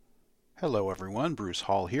Hello everyone, Bruce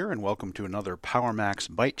Hall here, and welcome to another PowerMax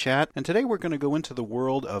Byte Chat. And today we're going to go into the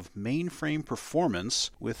world of mainframe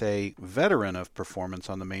performance with a veteran of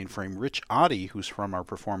performance on the mainframe, Rich Otte, who's from our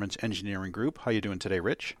performance engineering group. How you doing today,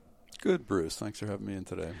 Rich? Good, Bruce. Thanks for having me in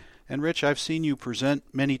today. And Rich, I've seen you present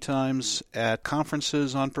many times at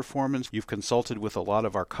conferences on performance. You've consulted with a lot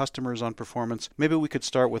of our customers on performance. Maybe we could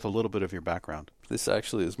start with a little bit of your background. This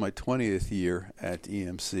actually is my 20th year at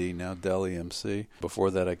EMC, now Dell EMC.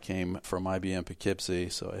 Before that, I came from IBM Poughkeepsie,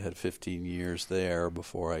 so I had 15 years there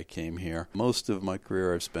before I came here. Most of my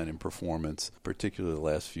career I've spent in performance, particularly the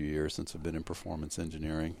last few years since I've been in performance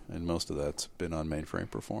engineering, and most of that's been on mainframe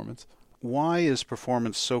performance. Why is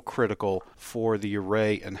performance so critical for the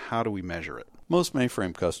array, and how do we measure it? Most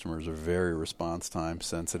mainframe customers are very response time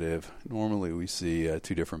sensitive. Normally we see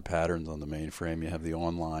two different patterns on the mainframe. You have the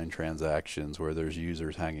online transactions where there's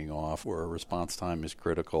users hanging off, where response time is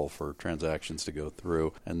critical for transactions to go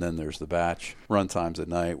through. And then there's the batch runtimes at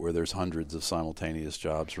night where there's hundreds of simultaneous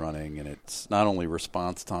jobs running, and it's not only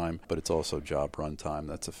response time, but it's also job runtime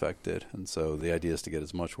that's affected. And so the idea is to get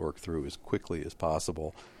as much work through as quickly as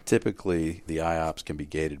possible. Typically, the IOPS can be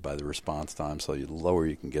gated by the response time, so the lower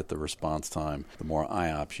you can get the response time, the more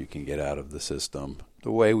IOPS you can get out of the system.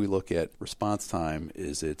 The way we look at response time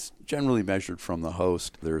is it's generally measured from the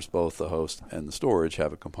host. There's both the host and the storage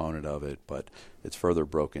have a component of it, but it's further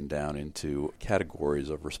broken down into categories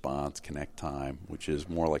of response: connect time, which is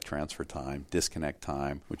more like transfer time; disconnect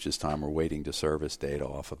time, which is time we're waiting to service data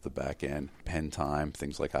off of the back end; pen time,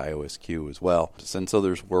 things like IOSQ as well. And so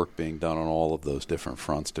there's work being done on all of those different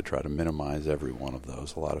fronts to try to minimize every one of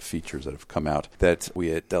those. A lot of features that have come out that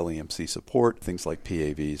we at Dell EMC support, things like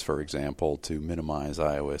PAVs, for example, to minimize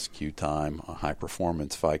IOSQ time, a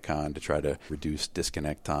high-performance FICON to try to reduce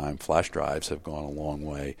disconnect time. Flash drives have gone a long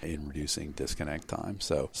way in reducing disconnect time.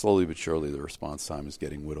 So slowly but surely the response time is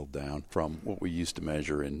getting whittled down from what we used to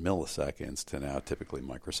measure in milliseconds to now typically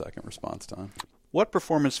microsecond response time. What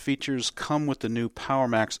performance features come with the new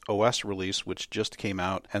PowerMax OS release, which just came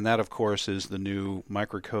out? And that, of course, is the new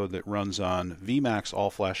microcode that runs on VMAX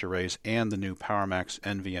all-flash arrays and the new PowerMax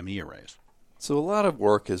NVMe arrays. So a lot of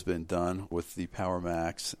work has been done with the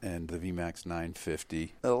PowerMax and the VMAX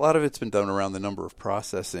 950. A lot of it's been done around the number of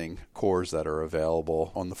processing cores that are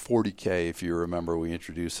available. On the 40K, if you remember, we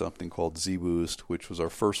introduced something called Z-Boost, which was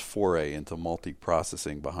our first foray into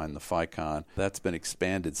multi-processing behind the FICON. That's been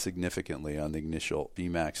expanded significantly on the initial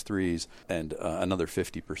VMAX 3s and another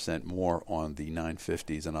 50% more on the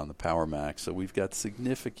 950s and on the PowerMax. So we've got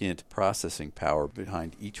significant processing power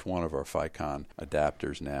behind each one of our FICON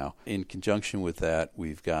adapters now. In conjunction with that,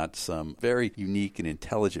 we've got some very unique and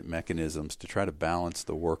intelligent mechanisms to try to balance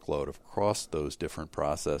the workload across those different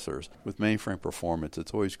processors. With mainframe performance,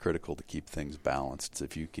 it's always critical to keep things balanced.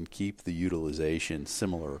 If you can keep the utilization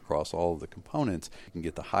similar across all of the components, you can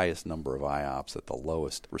get the highest number of IOPS at the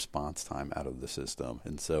lowest response time out of the system.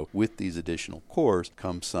 And so with these additional cores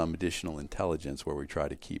comes some additional intelligence where we try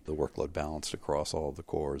to keep the workload balanced across all of the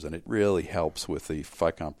cores. And it really helps with the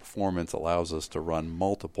FICON performance, allows us to run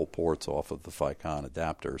multiple ports off of the FICON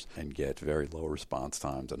adapters and get very low response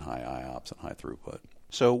times and high IOPS and high throughput.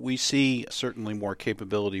 So we see certainly more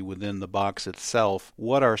capability within the box itself.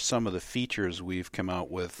 What are some of the features we've come out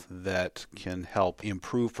with that can help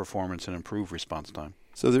improve performance and improve response time?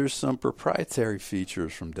 So there's some proprietary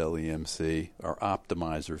features from Dell EMC, our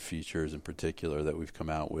optimizer features in particular that we've come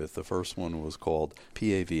out with. The first one was called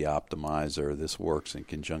PAV Optimizer. This works in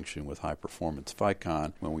conjunction with high-performance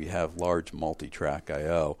FICON when we have large multi-track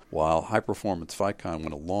I/O. While high-performance FICON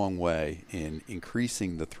went a long way in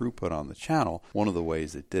increasing the throughput on the channel, one of the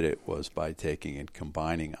ways it did it was by taking and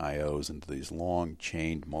combining I/Os into these long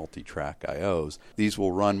chained multi-track I/Os. These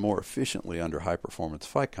will run more efficiently under high-performance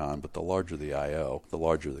FICON, but the larger the I/O, the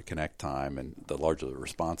larger the connect time and the larger the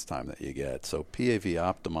response time that you get. So PAV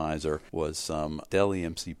Optimizer was some Dell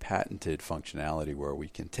EMC patented functionality where we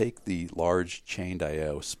can take the large chained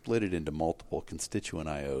I/O, split it into multiple constituent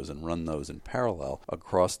I/Os, and run those in parallel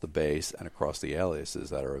across the base and across the aliases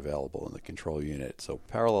that are available in the control unit. So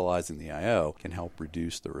parallelizing the I/O can help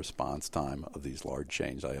reduce the response time of these large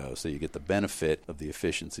chained I/O. So you get the benefit of the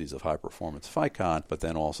efficiencies of high performance FICON, but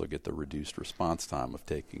then also get the reduced response time of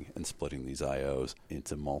taking and splitting these I/Os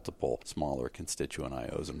into multiple smaller constituent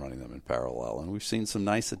IOs and running them in parallel. And we've seen some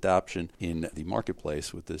nice adoption in the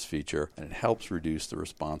marketplace with this feature, and it helps reduce the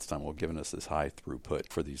response time while giving us this high throughput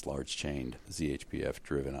for these large chained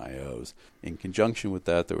ZHPF-driven IOs. In conjunction with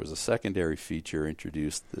that, there was a secondary feature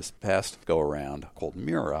introduced this past go-around called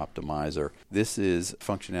Mirror Optimizer. This is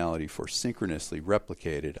functionality for synchronously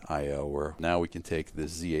replicated I/O, where now we can take the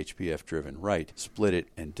ZHPF-driven write, split it,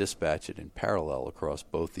 and dispatch it in parallel across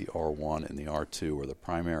both the R1 and the R2, or the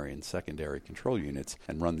primary and secondary control units,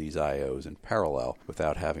 and run these IOs in parallel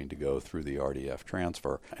without having to go through the RDF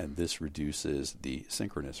transfer. And this reduces the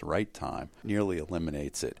synchronous write time, nearly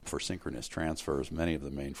eliminates it for synchronous transfers. Many of the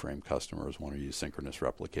mainframe customers want to use synchronous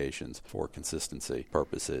replications for consistency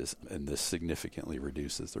purposes, and this significantly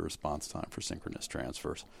reduces the response time for synchronous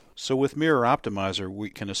transfers. So with Mirror Optimizer, we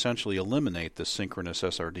can essentially eliminate the synchronous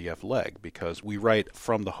SRDF leg because we write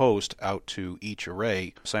from the host out to each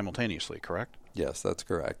array simultaneously, correct? Yes, that's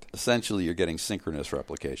correct. Essentially, you're getting synchronous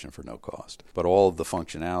replication for no cost. But all of the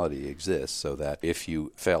functionality exists so that if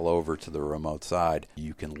you fail over to the remote side,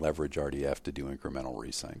 you can leverage RDF to do incremental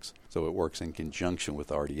resyncs. So it works in conjunction with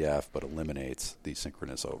RDF, but eliminates the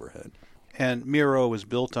synchronous overhead. And Miro is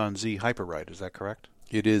built on Z Hyperwrite, is that correct?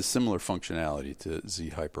 It is similar functionality to Z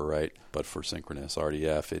Hyperwrite, but for synchronous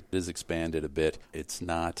RDF. It is expanded a bit. It's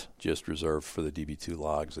not just reserved for the DB2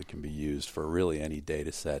 logs. It can be used for really any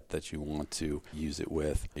data set that you want to use it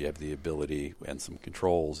with. You have the ability and some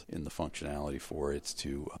controls in the functionality for it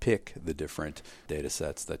to pick the different data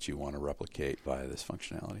sets that you want to replicate via this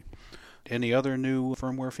functionality. Any other new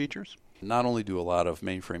firmware features? Not only do a lot of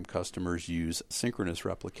mainframe customers use synchronous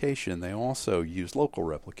replication, they also use local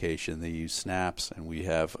replication. They use snaps, and we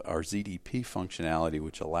have our ZDP functionality,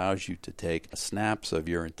 which allows you to take snaps of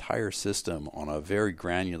your entire system on a very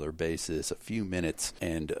granular basis, a few minutes,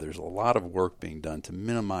 and there's a lot of work being done to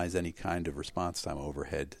minimize any kind of response time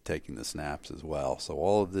overhead to taking the snaps as well. So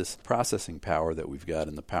all of this processing power that we've got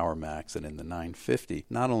in the PowerMax and in the 950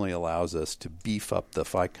 not only allows us to beef up the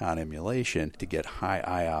FICON emulation to get high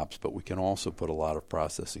IOPS, but we can also put a lot of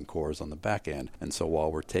processing cores on the back end. And so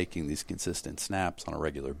while we're taking these consistent snaps on a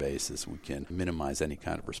regular basis, we can minimize any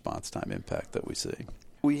kind of response time impact that we see.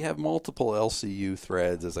 We have multiple LCU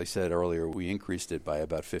threads. As I said earlier, we increased it by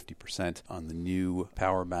about 50% on the new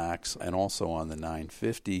PowerMax and also on the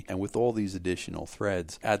 950. And with all these additional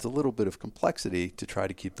threads, adds a little bit of complexity to try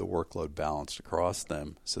to keep the workload balanced across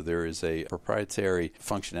them. So there is a proprietary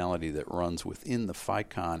functionality that runs within the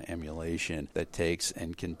FICON emulation that takes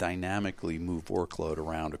and can dynamically move workload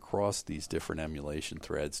around across these different emulation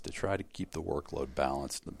threads to try to keep the workload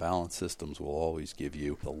balanced. The balanced systems will always give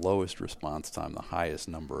you the lowest response time, the highest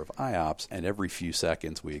number of IOPS, and every few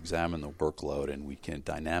seconds we examine the workload and we can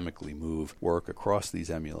dynamically move work across these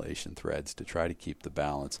emulation threads to try to keep the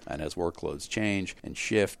balance. And as workloads change and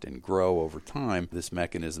shift and grow over time, this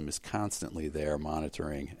mechanism is constantly there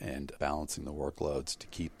monitoring and balancing the workloads to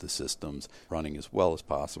keep the systems running as well as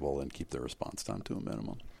possible and keep their response time to a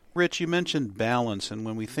minimum. Rich, you mentioned balance, and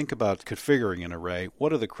when we think about configuring an array,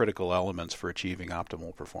 what are the critical elements for achieving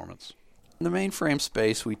optimal performance? In the mainframe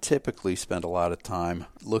space, we typically spend a lot of time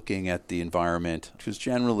looking at the environment because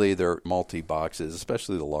generally they're multi-boxes,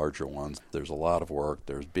 especially the larger ones. There's a lot of work.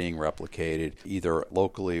 There's being replicated either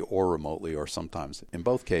locally or remotely or sometimes in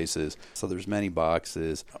both cases. So there's many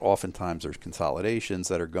boxes. Oftentimes there's consolidations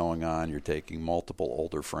that are going on. You're taking multiple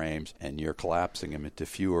older frames and you're collapsing them into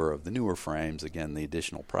fewer of the newer frames. Again, the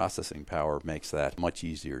additional processing power makes that much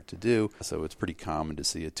easier to do. So it's pretty common to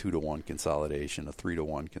see a 2-to-1 consolidation, a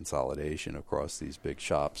 3-to-1 consolidation across these big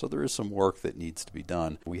shops. So there is some work that needs to be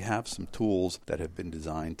done. We have some tools that have been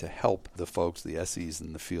designed to help the folks, the SEs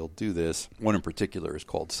in the field, do this. One in particular is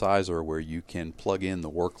called Sizer, where you can plug in the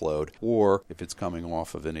workload, or if it's coming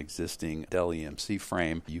off of an existing Dell EMC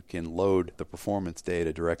frame, you can load the performance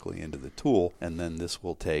data directly into the tool, and then this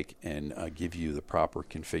will take and give you the proper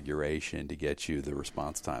configuration to get you the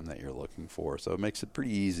response time that you're looking for. So it makes it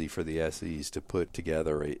pretty easy for the SEs to put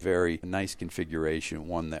together a very nice configuration,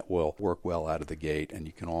 one that will work well out of the gate, and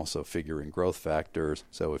you can also figure in growth factors.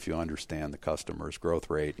 So if you understand the customer's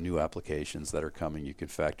growth rate, new applications that are coming, you can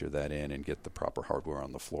factor that in and get the proper hardware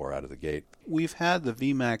on the floor out of the gate. We've had the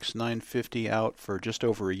VMAX 950 out for just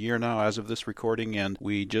over a year now as of this recording, and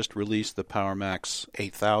we just released the PowerMax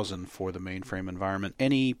 8000 for the mainframe environment.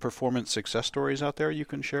 Any performance success stories out there you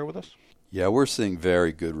can share with us? Yeah, we're seeing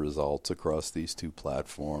very good results across these two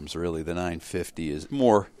platforms. Really, the 950 is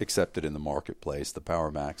more accepted in the marketplace. The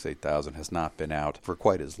PowerMax 8000 has not been out for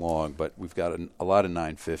quite as long, but we've got a lot of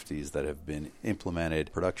 950s that have been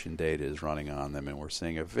implemented. Production data is running on them, and we're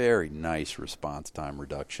seeing a very nice response time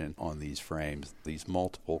reduction on these frames. These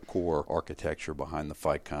multiple core architecture behind the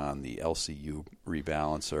Ficon, the LCU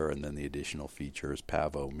rebalancer, and then the additional features,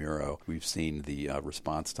 Pavo, Miro. We've seen the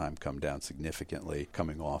response time come down significantly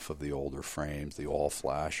coming off of the older frames, the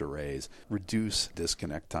all-flash arrays, reduce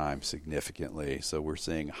disconnect time significantly. So we're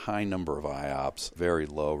seeing a high number of IOPS, very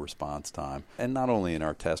low response time, and not only in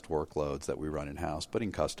our test workloads that we run in-house, but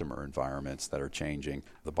in customer environments that are changing.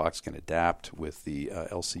 The box can adapt with the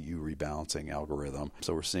LCU rebalancing algorithm.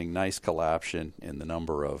 So we're seeing nice collapsion in the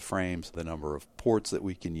number of frames, the number of ports that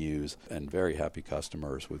we can use, and very happy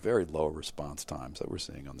customers with very low response times that we're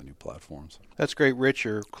seeing on the new platforms. That's great, Rich.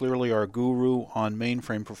 You're clearly our guru on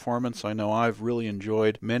mainframe performance. I know I've really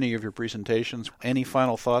enjoyed many of your presentations. Any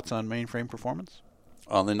final thoughts on mainframe performance?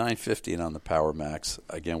 On the 950 and on the PowerMax,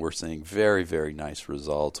 again, we're seeing very, very nice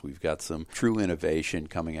results. We've got some true innovation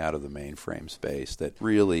coming out of the mainframe space that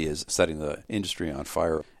really is setting the industry on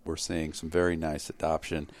fire. We're seeing some very nice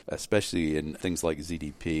adoption, especially in things like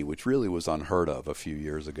ZDP, which really was unheard of a few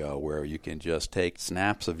years ago, where you can just take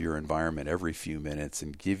snaps of your environment every few minutes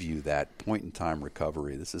and give you that point-in-time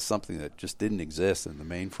recovery. This is something that just didn't exist in the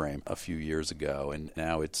mainframe a few years ago, and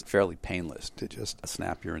now it's fairly painless to just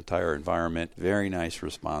snap your entire environment. Very nice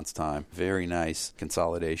response time, very nice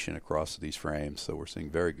consolidation across these frames, so we're seeing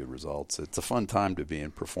very good results. It's a fun time to be in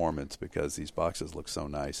performance because these boxes look so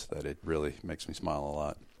nice that it really makes me smile a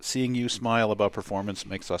lot. Seeing you smile about performance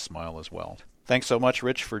makes us smile as well. Thanks so much,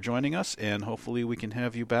 Rich, for joining us, and hopefully we can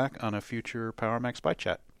have you back on a future PowerMax Byte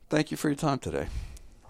Chat. Thank you for your time today.